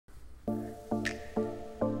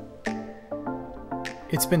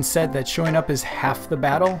It's been said that showing up is half the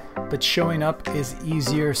battle, but showing up is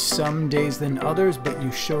easier some days than others, but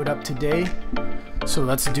you showed up today, so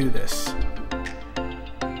let's do this.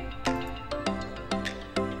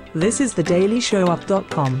 This is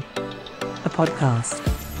theDailyShowUp.com, a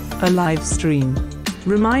podcast, a live stream,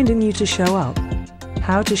 reminding you to show up,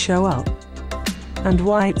 how to show up, and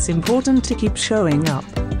why it's important to keep showing up.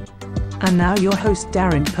 And now your host,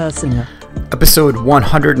 Darren Persinger. Episode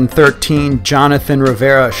 113, Jonathan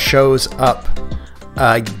Rivera shows up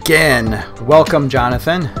again. Welcome,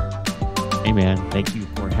 Jonathan. Hey, man. Thank you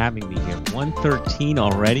for having me here. 113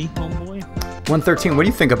 already, homeboy? 113. What do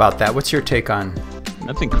you think about that? What's your take on?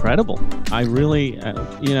 That's incredible. I really,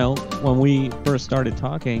 when we first started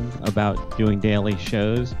talking about doing daily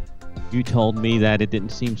shows, you told me that it didn't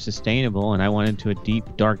seem sustainable, and I went into a deep,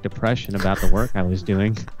 dark depression about the work I was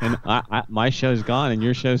doing. And my show's gone, and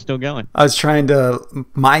your show's still going. I was trying to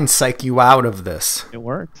mind psych you out of this. It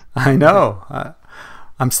worked. I know.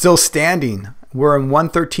 I'm still standing. We're in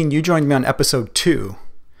 113. You joined me on episode 2.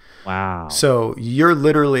 Wow. So you're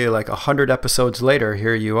literally like 100 episodes later.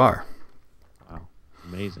 Here you are. Wow.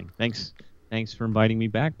 Amazing. Thanks for inviting me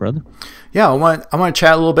back, brother. Yeah, I want to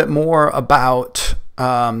chat a little bit more about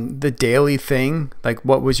the daily thing. Like,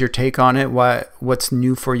 what was your take on it? What's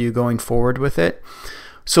new for you going forward with it?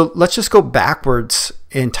 So let's just go backwards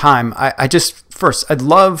in time. I'd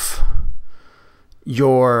love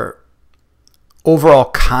your overall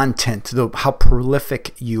content, how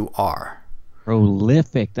prolific you are.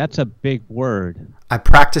 Prolific. That's a big word. I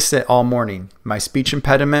practiced it all morning. My speech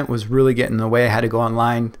impediment was really getting in the way. I had to go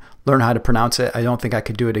online, learn how to pronounce it. I don't think I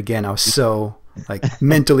could do it again. I was so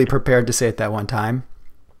mentally prepared to say it that one time.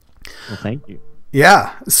 Well, thank you.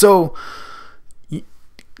 Yeah. So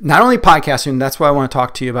not only podcasting, that's what I want to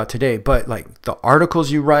talk to you about today, but like the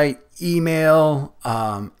articles you write, email,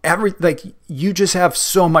 you just have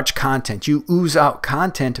so much content. You ooze out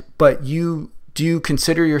content, but do you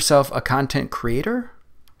consider yourself a content creator?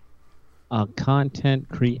 A content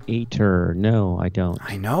creator? No, I don't.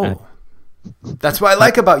 I know. That's what I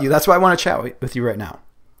like about you. That's why I want to chat with you right now.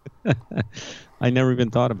 I never even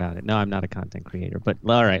thought about it. No, I'm not a content creator. But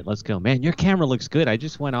all right, let's go. Man, your camera looks good. I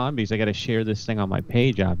just went on because I got to share this thing on my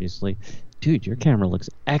page, obviously. Dude, your camera looks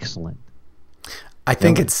excellent. I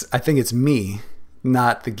think it's me,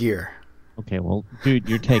 not the gear. Okay, well, dude,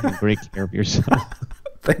 you're taking great care of yourself.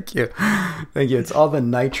 Thank you. It's all the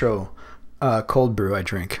nitro cold brew I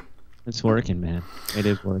drink. It's working, man. It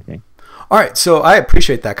is working. All right, so I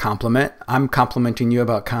appreciate that compliment. I'm complimenting you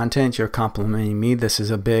about content. You're complimenting me. This is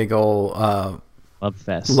a big old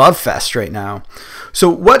love fest right now. So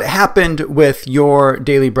what happened with your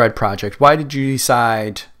Daily Bread project? Why did you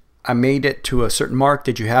decide I made it to a certain mark?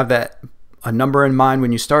 Did you have a number in mind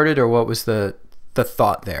when you started, or what was the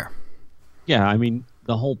thought there? Yeah, I mean,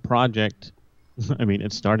 the whole project,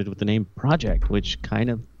 it started with the name Project, which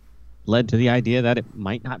kind of led to the idea that it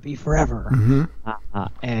might not be forever. Mm-hmm.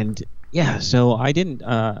 And yeah, so I didn't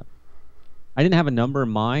have a number in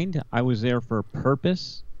mind. I was there for a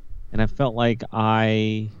purpose, and I felt like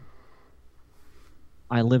I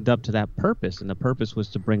lived up to that purpose, and the purpose was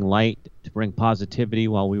to bring light, to bring positivity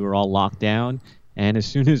while we were all locked down. And as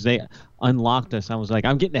soon as they unlocked us, I was like,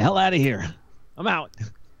 I'm getting the hell out of here. I'm out.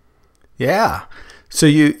 Yeah. So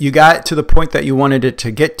you got to the point that you wanted it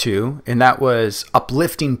to get to, and that was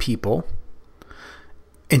uplifting people,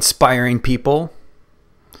 inspiring people,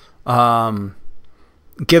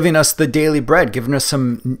 giving us the daily bread, giving us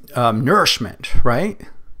some nourishment, right?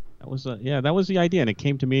 That was the idea, and it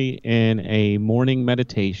came to me in a morning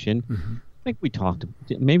meditation. Mm-hmm. I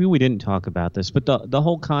think maybe we didn't talk about this, but the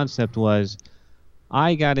whole concept was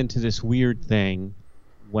I got into this weird thing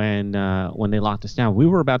when they locked us down. We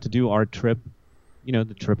were about to do our trip,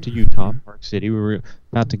 the trip to Utah, Park City. We were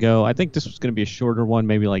about to go. I think this was going to be a shorter one,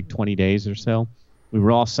 maybe like 20 days or so. We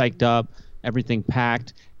were all psyched up, everything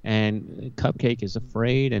packed, and Cupcake is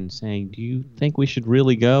afraid and saying, do you think we should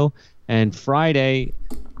really go? And Friday,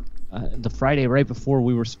 the Friday right before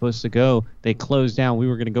we were supposed to go, they closed down. We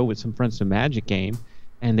were going to go with some friends to Magic Game,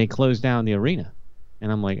 and they closed down the arena.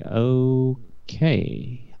 And I'm like,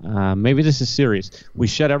 okay, maybe this is serious. We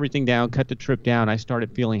shut everything down, cut the trip down. I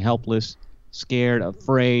started feeling helpless, scared,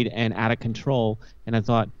 afraid, and out of control. And I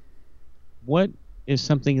thought, what is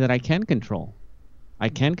something that I can control? I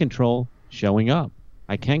can control showing up.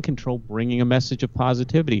 I can control bringing a message of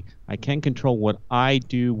positivity. I can control what I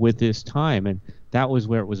do with this time. And that was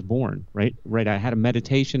where it was born, right? I had a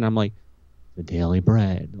meditation. I'm like, the daily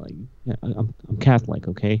bread. Like, I'm Catholic,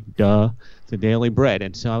 okay? Duh. The daily bread.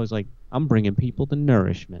 And so I was like, I'm bringing people the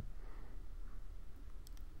nourishment.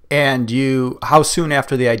 And how soon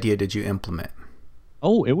after the idea did you implement?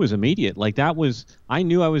 Oh, it was immediate. Like I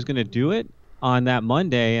knew I was going to do it on that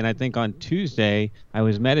Monday, and I think on Tuesday I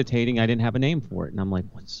was meditating. I didn't have a name for it, and I'm like,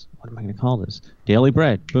 what am I going to call this? Daily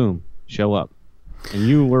Bread. Boom, show up. And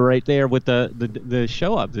you were right there with the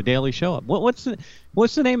show up, the daily show up. What's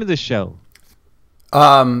the name of the show?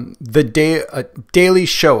 Daily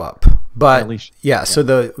Show Up. But yeah, so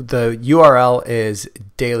the URL is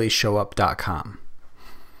dailyshowup.com.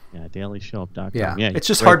 Yeah, dailyshowup.com. Yeah. Yeah, it's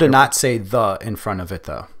just hard to not say the in front of it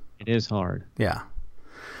though. It is hard. Yeah.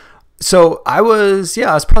 So I was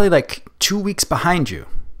probably like 2 weeks behind you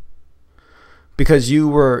because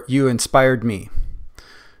you inspired me.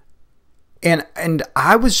 And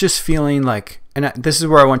I was just feeling like, and this is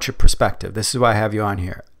where I want your perspective. This is why I have you on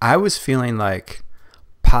here. I was feeling like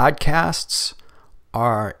podcasts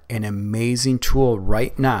are an amazing tool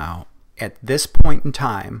right now at this point in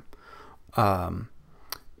time,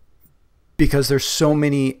 because there's so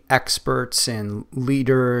many experts and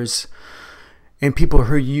leaders and people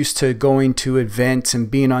who are used to going to events and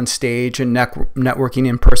being on stage and networking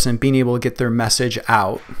in person, being able to get their message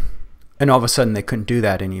out. And all of a sudden they couldn't do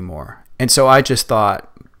that anymore. And so I just thought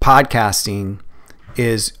podcasting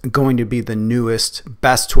is going to be the newest,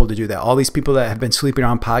 best tool to do that. All these people that have been sleeping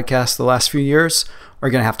on podcasts the last few years are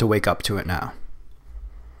going to have to wake up to it now.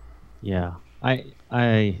 Yeah. I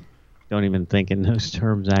don't even think in those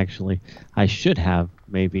terms, actually. I should have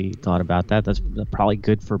maybe thought about that. That's probably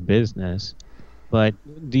good for business. But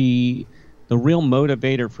the real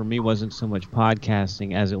motivator for me wasn't so much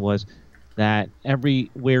podcasting as it was that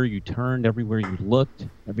everywhere you turned, everywhere you looked,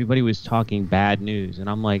 everybody was talking bad news. And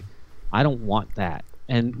I'm like, I don't want that.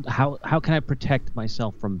 And how can I protect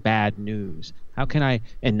myself from bad news? How can I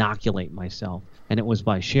inoculate myself? And it was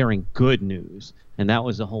by sharing good news. And that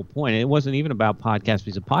was the whole point. It wasn't even about podcasts,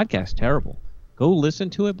 because a podcast's terrible. Go listen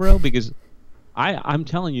to it, bro, because I'm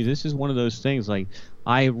telling you, this is one of those things. Like,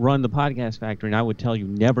 I run the Podcast Factory, and I would tell you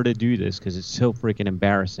never to do this because it's so freaking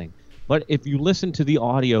embarrassing. But if you listen to the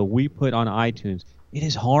audio we put on iTunes, it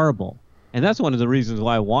is horrible. And that's one of the reasons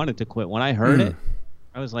why I wanted to quit. When I heard it,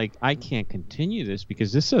 I was like, I can't continue this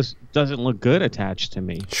because this doesn't look good attached to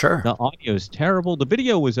me. Sure. The audio is terrible. The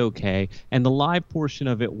video was okay, and the live portion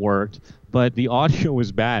of it worked, but the audio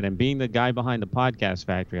was bad. And being the guy behind the Podcast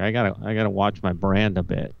Factory, I gotta watch my brand a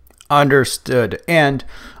bit. Understood. And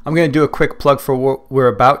I'm going to do a quick plug for what we're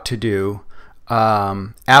about to do.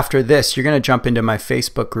 After this, you're going to jump into my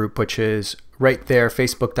Facebook group, which is right there,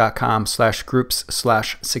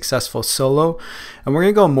 facebook.com/groups/successful solo. And we're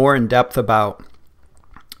going to go more in depth about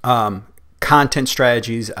content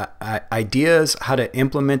strategies, ideas, how to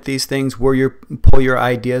implement these things, where you pull your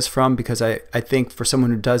ideas from, because I think for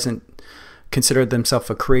someone who doesn't consider themselves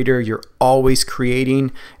a creator, you're always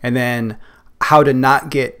creating, and then how to not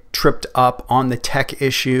get tripped up on the tech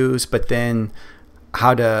issues, but then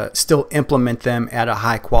how to still implement them at a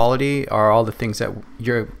high quality are all the things that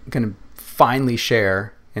you're going to finally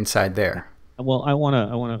share inside there. Well, I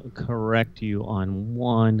want to correct you on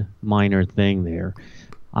one minor thing there.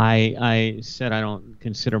 I said I don't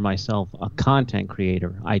consider myself a content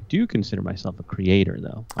creator. I do consider myself a creator,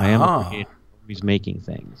 though. I am a creator who's making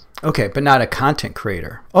things. Okay, but not a content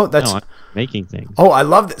creator. Oh, that's... No, I'm making things. Oh, I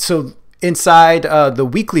love that. So inside the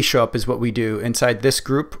weekly show up is what we do. Inside this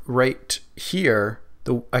group right here,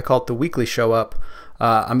 I call it the weekly show up.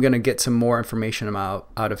 I'm going to get some more information out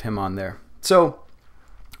of him on there. So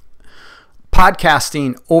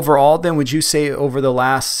podcasting overall, then, would you say over the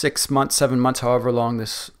last 6 months, 7 months, however long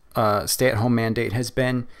this stay-at-home mandate has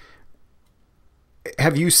been,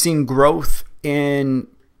 have you seen growth in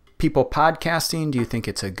people podcasting? Do you think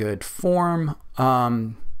it's a good form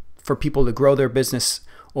for people to grow their business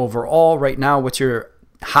overall right now? What's your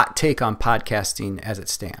hot take on podcasting as it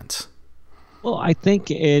stands? Well, I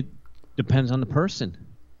think it depends on the person.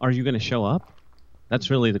 Are you going to show up? That's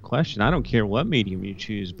really the question. I don't care what medium you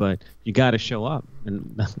choose, but you got to show up.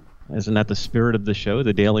 And isn't that the spirit of the show,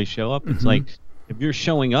 the daily show up? It's like, if you're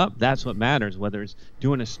showing up, that's what matters, whether it's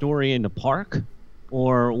doing a story in the park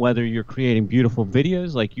or whether you're creating beautiful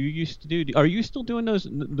videos like you used to do. Are you still doing those,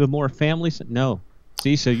 the more family? No.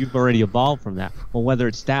 See, so you've already evolved from that. Well, whether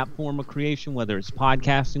it's that form of creation, whether it's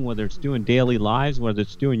podcasting, whether it's doing daily lives, whether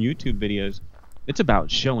it's doing YouTube videos, it's about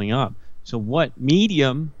showing up. So what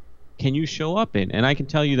medium can you show up in? And I can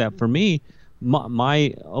tell you that for me,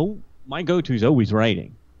 my go-to is always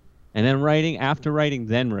writing. And then writing, after writing,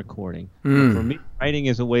 then recording. For me, writing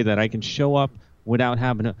is a way that I can show up without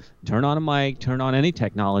having to turn on a mic, turn on any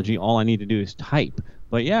technology. All I need to do is type.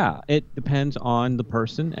 But yeah, it depends on the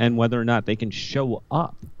person and whether or not they can show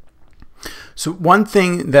up. So one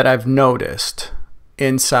thing that I've noticed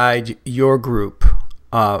inside your group,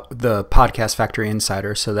 the Podcast Factory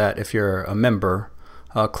Insider, so that if you're a member,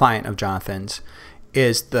 a client of Jonathan's,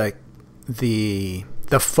 is the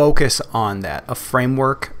focus on that, a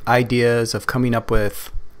framework, ideas of coming up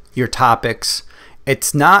with your topics.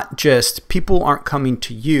 It's not just, people aren't coming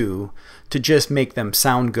to you to just make them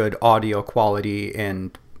sound good audio quality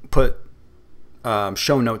and put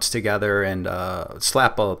show notes together and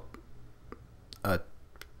slap a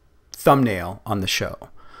thumbnail on the show.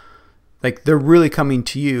 Like, they're really coming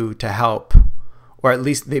to you to help, or at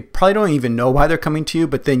least they probably don't even know why they're coming to you,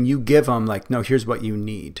 but then you give them like, no, here's what you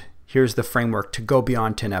need. Here's the framework to go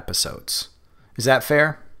beyond 10 episodes. Is that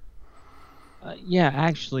fair? Yeah,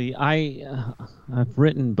 actually, I've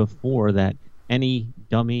written before that any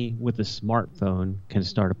dummy with a smartphone can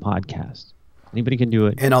start a podcast. Anybody can do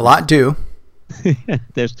it. And a lot do.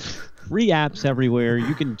 There's free apps everywhere.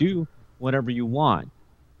 You can do whatever you want.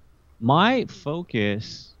 My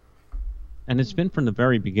focus, and it's been from the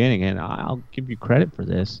very beginning, and I'll give you credit for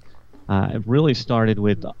this, it really started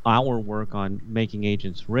with our work on making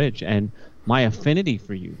agents rich and my affinity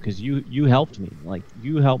for you, because you helped me. Like,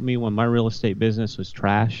 you helped me when my real estate business was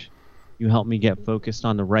trash. You helped me get focused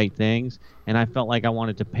on the right things, and I felt like I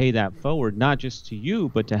wanted to pay that forward, not just to you,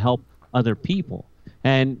 but to help other people.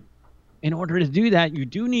 And in order to do that, you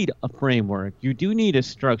do need a framework. You do need a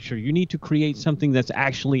structure. You need to create something that's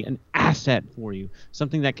actually an asset for you,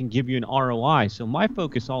 something that can give you an ROI. So my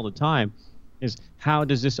focus all the time is, how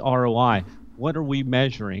does this ROI? What are we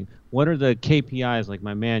measuring? What are the KPIs? Like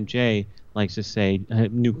my man Jay likes to say, a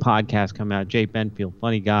new podcast come out, Jay Benfield,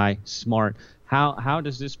 funny guy, smart. How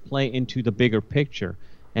does this play into the bigger picture?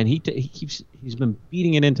 And he's been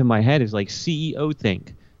beating it into my head, is like CEO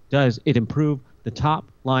think. Does it improve the top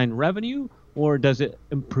line revenue, or does it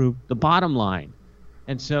improve the bottom line?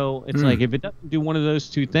 And so it's like, if it doesn't do one of those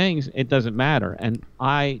two things, it doesn't matter. And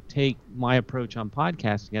I take my approach on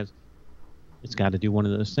podcasting as, it's got to do one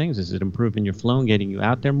of those things. Is it improving your flow and getting you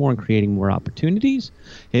out there more and creating more opportunities?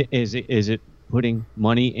 Is it putting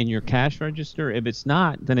money in your cash register? If it's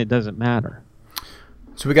not, then it doesn't matter.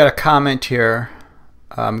 So we got a comment here.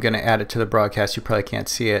 I'm going to add it to the broadcast. You probably can't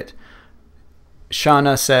see it.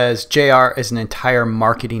 Shauna says, JR is an entire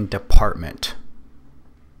marketing department.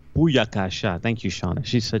 Booyakasha. Thank you, Shauna.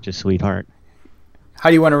 She's such a sweetheart. How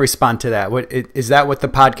do you want to respond to that? Is that what the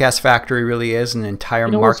Podcast Factory really is, an entire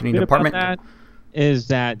marketing department? About that is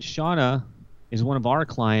that Shauna is one of our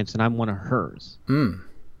clients and I'm one of hers.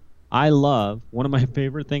 I love, one of my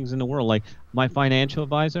favorite things in the world, like my financial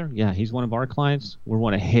advisor, yeah, he's one of our clients. We're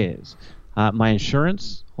one of his. My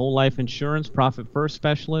insurance, whole life insurance, Profit First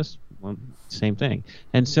specialist, well, same thing.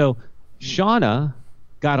 And so Shauna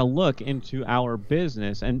got a look into our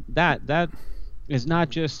business, and that is not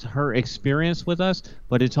just her experience with us,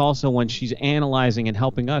 but it's also when she's analyzing and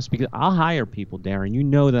helping us, because I'll hire people, Darren. You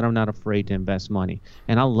know that I'm not afraid to invest money,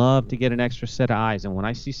 and I love to get an extra set of eyes. And when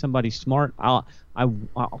I see somebody smart, I'll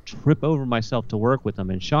trip over myself to work with them.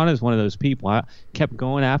 And Shauna is one of those people. I kept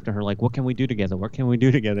going after her, like, what can we do together? What can we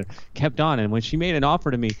do together? Kept on. And when she made an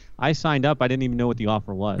offer to me, I signed up. I didn't even know what the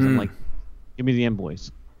offer was. I'm like, give me the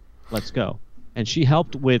invoice. Let's go. And she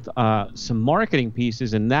helped with some marketing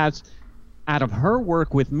pieces, and that's out of her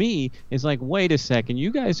work with me is like, wait a second,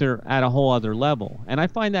 you guys are at a whole other level. And I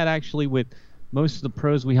find that actually with most of the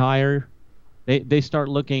pros we hire, they start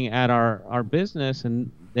looking at our business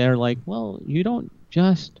and they're like, well, you don't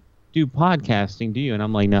just do podcasting, do you? And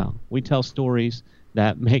I'm like, no, we tell stories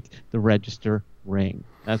that make the register ring.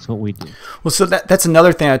 That's what we do. Well, so that's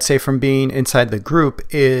another thing I'd say from being inside the group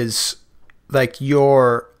is like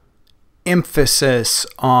your emphasis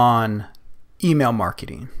on email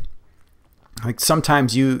marketing. Like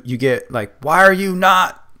sometimes you get like, why are you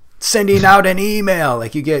not sending out an email?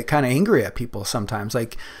 Like you get kind of angry at people sometimes.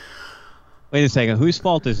 Like, wait a second, whose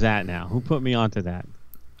fault is that now? Who put me onto that?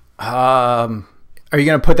 Are you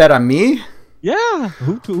going to put that on me? Yeah,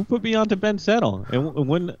 who put me onto Ben Settle?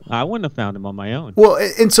 I wouldn't have found him on my own. Well,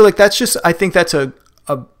 and so like that's just, I think that's a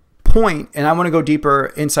point, and I want to go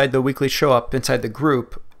deeper inside the weekly show up inside the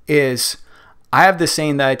group. Is I have this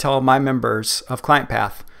saying that I tell my members of Client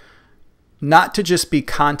Path, not to just be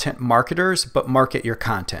content marketers, but market your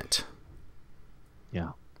content. Yeah.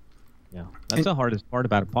 That's the hardest part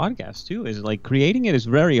about a podcast too, is like creating it is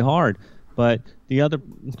very hard, but the other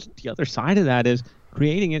side of that is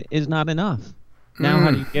creating it is not enough. Now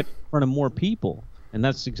how do you get in front of more people? And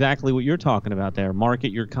that's exactly what you're talking about there.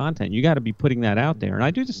 Market your content. You got to be putting that out there. And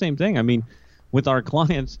I do the same thing. I mean, with our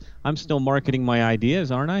clients, I'm still marketing my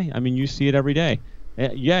ideas, aren't I? I mean, you see it every day.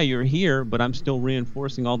 Yeah, you're here, but I'm still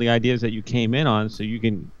reinforcing all the ideas that you came in on so you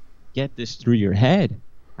can get this through your head,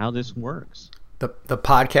 how this works. The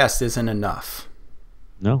podcast isn't enough.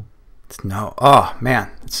 No. No. Oh,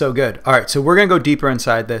 man. It's so good. All right. So we're going to go deeper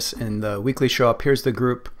inside this in the weekly show up. Here's the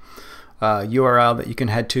group URL that you can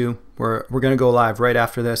head to. We're going to go live right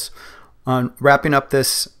after this. On wrapping up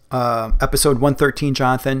this episode 113,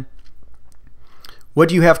 Jonathan, what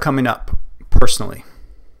do you have coming up personally?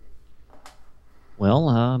 Well,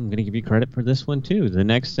 I'm going to give you credit for this one, too. The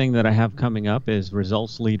next thing that I have coming up is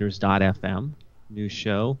resultsleaders.fm, new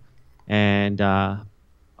show. And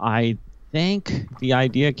I think the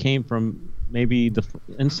idea came from maybe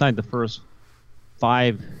inside the first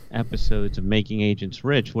 5 episodes of Making Agents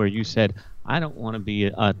Rich, where you said, I don't want to be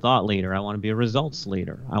a thought leader. I want to be a results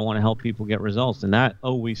leader. I want to help people get results. And that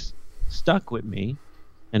always stuck with me.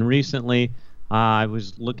 And recently, I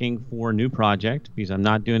was looking for a new project because I'm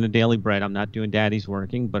not doing the Daily Bread. I'm not doing Daddy's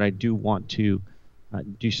Working, but I do want to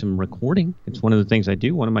do some recording. It's one of the things I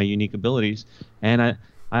do, one of my unique abilities. And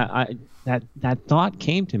that thought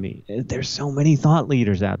came to me. There's so many thought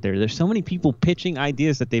leaders out there. There's so many people pitching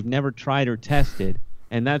ideas that they've never tried or tested,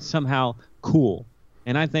 and that's somehow cool.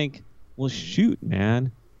 And I think, well, shoot,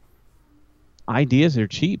 man. Ideas are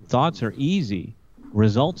cheap. Thoughts are easy.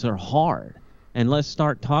 Results are hard. And let's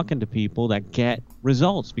start talking to people that get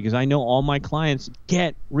results, because I know all my clients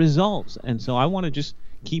get results. And so I want to just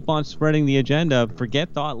keep on spreading the agenda.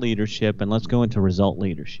 Forget thought leadership and let's go into result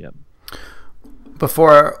leadership.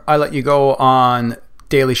 Before I let you go on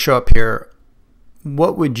Daily Show Up here,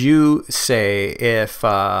 what would you say if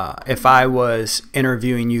I was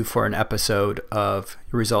interviewing you for an episode of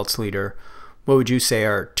Results Leader? What would you say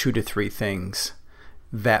are 2 to 3 things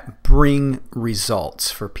that bring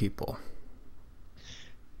results for people?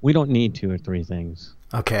 We don't need 2 or 3 things.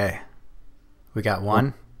 Okay. We got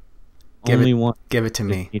one? Only one. Give it to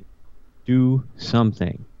me. Do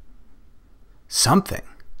something. Something?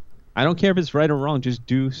 I don't care if it's right or wrong. Just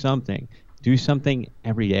do something. Do something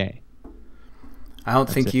every day. I don't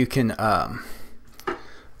think you can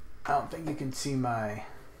see my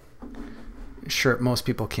shirt. Most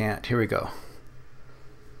people can't. Here we go.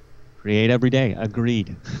 Create every day.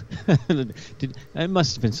 Agreed. It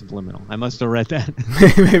must have been subliminal. I must have read that.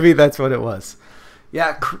 Maybe that's what it was.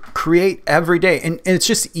 Yeah, create every day, and it's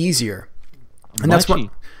just easier. And that's one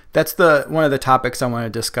of the topics I want to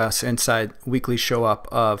discuss inside Weekly Show Up,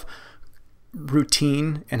 of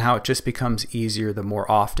routine and how it just becomes easier the more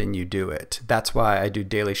often you do it. That's why I do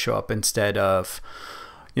Daily Show Up instead of,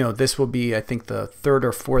 this will be, I think, the 3rd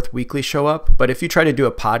or 4th Weekly Show Up. But if you try to do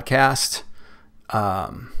a podcast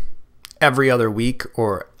every other week,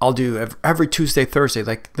 or I'll do every Tuesday, Thursday,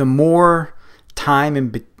 like the more time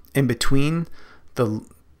in between,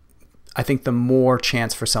 I think the more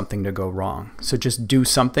chance for something to go wrong. So just do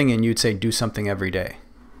something, and you'd say do something every day.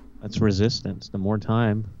 That's resistance. The more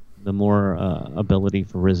time, the more ability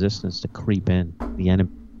for resistance to creep in, the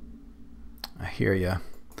enemy. I hear you.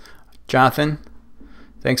 Jonathan,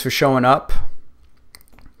 thanks for showing up.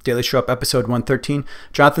 Daily Show Up episode 113.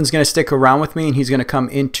 Jonathan's going to stick around with me, and he's going to come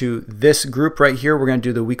into this group right here. We're going to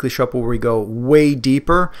do the Weekly Show Up where we go way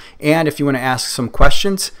deeper. And if you want to ask some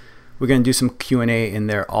questions, we're going to do some Q&A in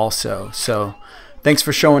there also. So thanks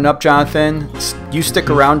for showing up, Jonathan. You stick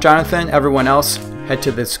around, Jonathan. Everyone else, head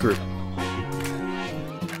to this group.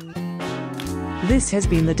 This has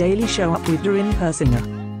been the Daily Show Up with Darin Persinger.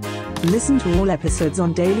 Listen to all episodes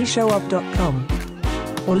on dailyshowup.com.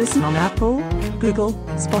 Or listen on Apple, Google,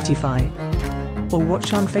 Spotify. Or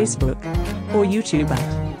watch on Facebook or YouTube at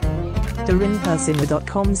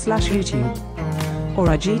darinpersinger.com/YouTube. Or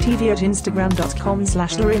IGTV at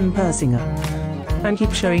instagram.com/darinpersinger. And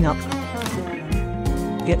keep showing up.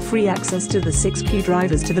 Get free access to the 6 key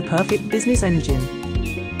drivers to the perfect business engine.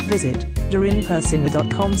 Visit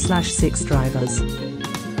darinpersinger.com/6drivers.